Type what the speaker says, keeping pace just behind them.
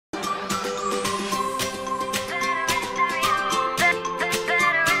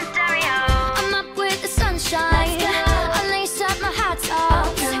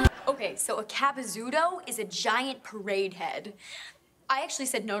so a capizzuto is a giant parade head. I actually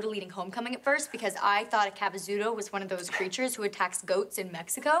said no to leading homecoming at first because I thought a capizzuto was one of those creatures who attacks goats in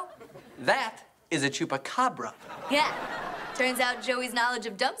Mexico. That is a chupacabra. Yeah. Turns out Joey's knowledge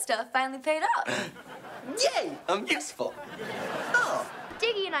of dumb stuff finally paid off. Yay! I'm useful. Oh.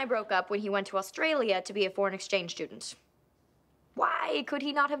 Diggy and I broke up when he went to Australia to be a foreign exchange student. Why could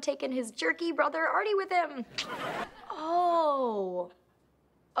he not have taken his jerky brother Artie with him? Oh.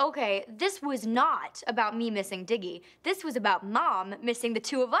 Okay, this was not about me missing Diggy. This was about Mom missing the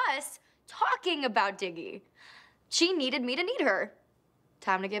two of us talking about Diggy. She needed me to need her.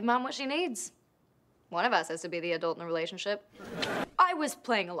 Time to give Mom what she needs. One of us has to be the adult in the relationship. I was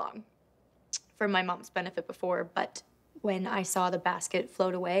playing along for my mom's benefit before, but when I saw the basket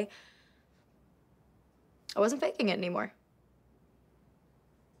float away, I wasn't faking it anymore.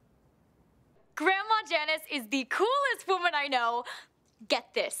 Grandma Janice is the coolest woman I know.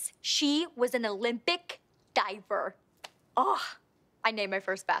 Get this, she was an Olympic diver. Oh, I named my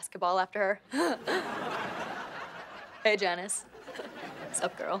first basketball after her. Hey, Janice. What's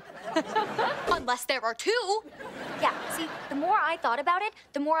up, girl? Unless there are two. Yeah, see, the more I thought about it,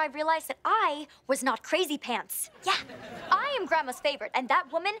 the more I realized that I was not crazy pants. Yeah, I am Grandma's favorite, and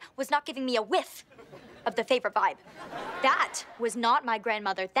that woman was not giving me a whiff of the favorite vibe. That was not my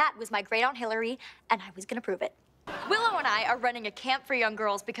grandmother. That was my great aunt Hillary, and I was gonna prove it. Willow and I are running a camp for young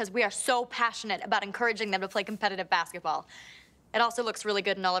girls because we are so passionate about encouraging them to play competitive basketball. It also looks really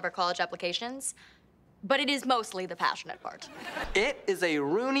good in all of our college applications, but it is mostly the passionate part. It is a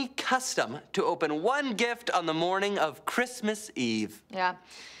Rooney custom to open one gift on the morning of Christmas Eve. Yeah.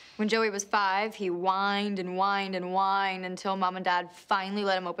 When Joey was 5, he whined and whined and whined until Mom and Dad finally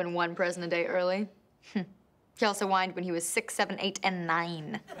let him open one present a day early. He also whined when he was 6, 7, 8, and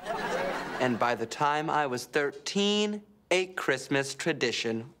 9. And by the time I was 13, a Christmas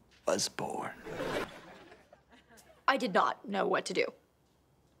tradition was born. I did not know what to do.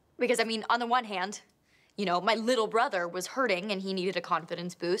 Because, I mean, on the one hand, you know, my little brother was hurting and he needed a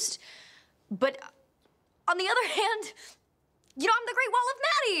confidence boost. But on the other hand, you know, I'm the Great Wall of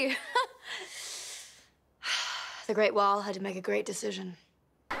Maddie. The Great Wall had to make a great decision.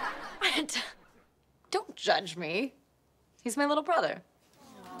 And don't judge me. He's my little brother.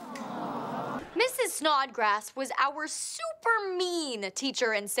 Mrs. Snodgrass was our super mean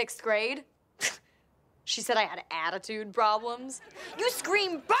teacher in 6th grade. She said I had attitude problems. You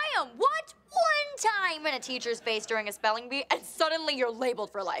scream, bam, what? One time in a teacher's face during a spelling bee, and suddenly you're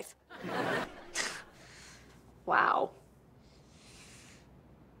labeled for life. Wow.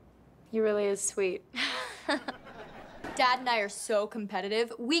 He really is sweet. Dad and I are so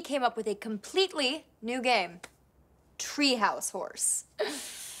competitive, we came up with a completely new game. Treehouse horse.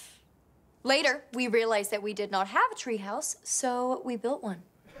 Later, we realized that we did not have a treehouse, so we built one.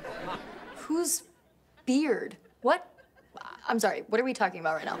 Whose beard? What? I'm sorry, what are we talking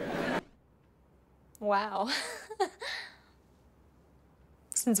about right now? Wow.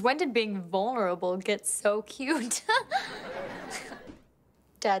 Since when did being vulnerable get so cute?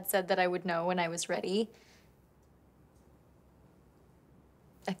 Dad said that I would know when I was ready.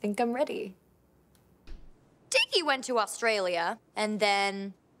 I think I'm ready. Diggy went to Australia, and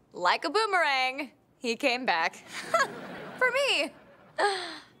then, like a boomerang, he came back. For me.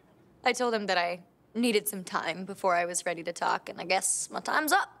 I told him that I needed some time before I was ready to talk, and I guess my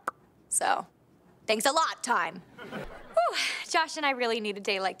time's up. So, thanks a lot, time. Whew, Josh and I really need a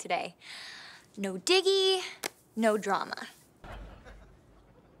day like today. No Diggy, no drama.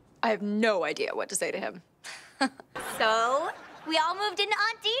 I have no idea what to say to him. So, we all moved into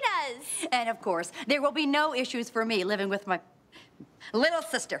Aunt Dina's. And of course, there will be no issues for me living with my little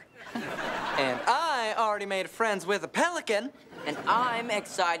sister. And I already made friends with a pelican. And I'm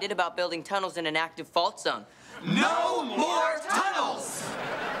excited about building tunnels in an active fault zone. No more tunnels!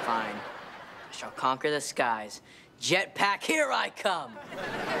 Fine. I shall conquer the skies. Jetpack, here I come!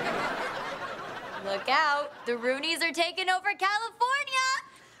 Look out, the Roonies are taking over California!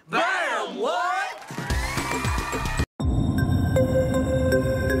 Bam! What?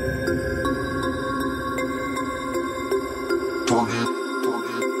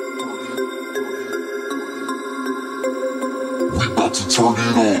 We about to turn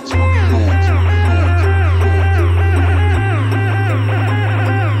it on.